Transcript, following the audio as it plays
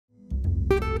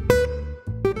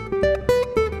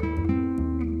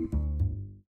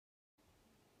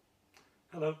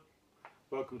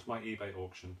welcome to my eBay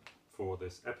auction for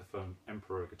this Epiphone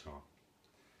Emporer guitar.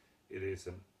 It is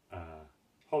a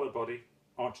hollow body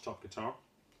archtop guitar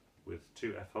with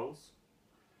 2 F-holes.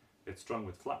 It's strung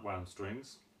with flat wound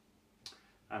strings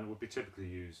and would be typically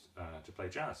used to play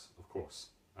jazz, of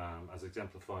course, as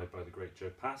exemplified by the great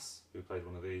Joe Pass, who played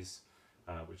one of these,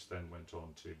 which then went on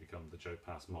to become the Joe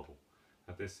Pass model.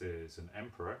 This is an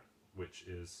Emporer, which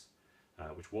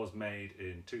was made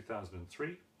in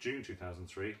 2003, June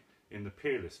 2003, in the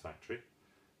Peerless factory,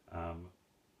 and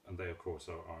they of course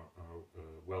are a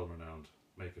well-renowned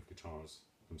make of guitars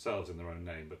themselves in their own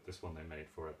name, but this one they made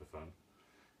for Epiphone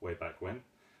way back when.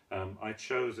 I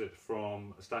chose it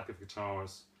from a stack of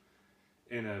guitars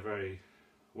in a very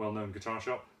well-known guitar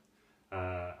shop,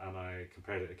 and I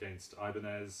compared it against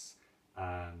Ibanez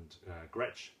and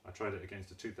Gretsch. I tried it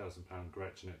against a £2,000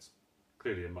 Gretsch, and it's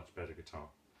clearly a much better guitar.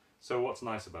 So what's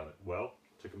nice about it? Well,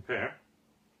 to compare,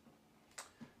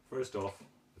 first off,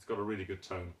 it's got a really good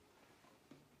tone,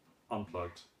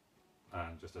 unplugged,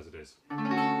 and just as it is.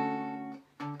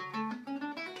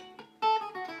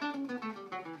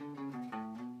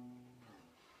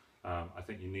 I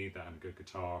think you need that in a good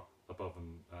guitar above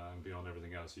and beyond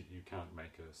everything else. You can't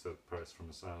make a silk purse from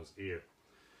a sow's ear.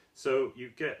 So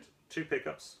you get 2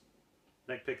 pickups,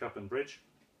 neck pickup and bridge,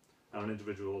 and an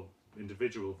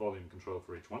individual volume control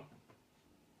for each one.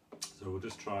 So we'll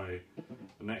just try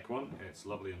the neck one. It's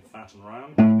lovely and fat and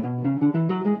round.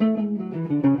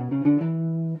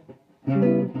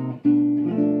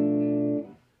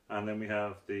 And then we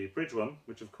have the bridge one,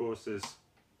 which of course is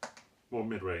more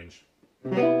mid-range,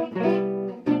 with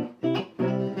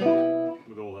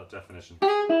all that definition.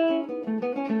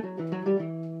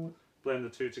 Blend the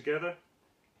 2 together,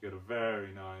 you get a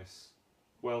very nice,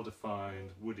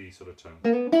 well-defined, woody sort of tone.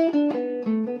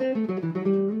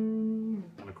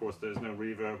 And of course there's no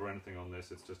reverb or anything on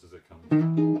this, it's just as it comes.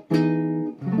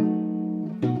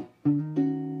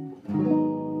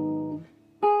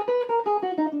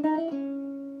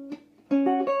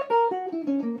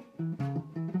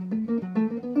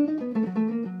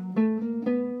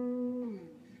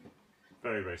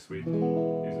 Very, very sweet.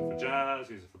 Use it for jazz,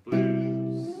 use it for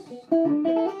blues,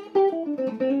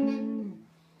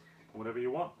 whatever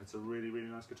you want. It's a really, really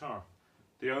nice guitar.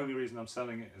 The only reason I'm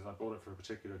selling it is I bought it for a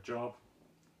particular job.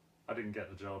 I didn't get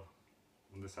the job,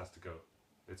 and this has to go.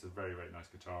 It's a very, very nice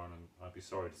guitar, and I'd be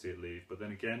sorry to see it leave. But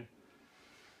then again,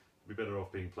 it'd be better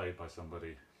off being played by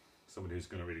somebody who's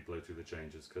going to really blow through the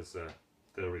changes, because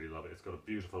they'll really love it. It's got a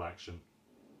beautiful action.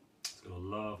 It's got a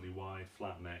lovely wide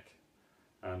flat neck.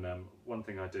 And one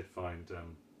thing I did find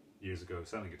years ago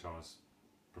selling guitars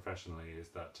professionally is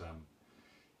that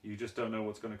you just don't know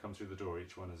what's going to come through the door.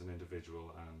 Each one is an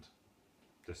individual, and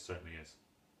this certainly is.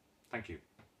 Thank you.